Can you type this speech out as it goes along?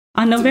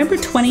On November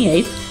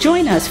 28th,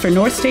 join us for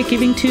North State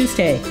Giving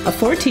Tuesday, a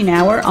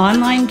 14-hour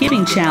online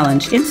giving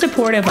challenge in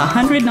support of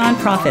 100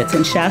 nonprofits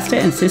in Shasta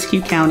and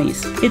Siskiyou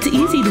counties. It's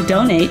easy to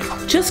donate.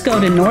 Just go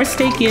to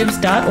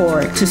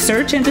northstategives.org to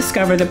search and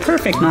discover the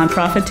perfect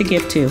nonprofit to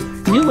give to.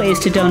 New ways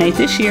to donate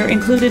this year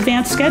include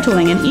advanced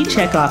scheduling and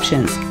e-check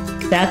options.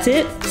 That's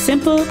it.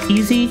 Simple,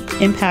 easy,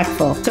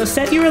 impactful. So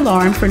set your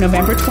alarm for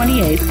November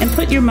 28th and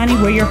put your money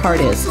where your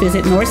heart is.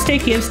 Visit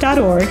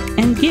northstategives.org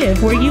and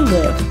give where you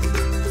live.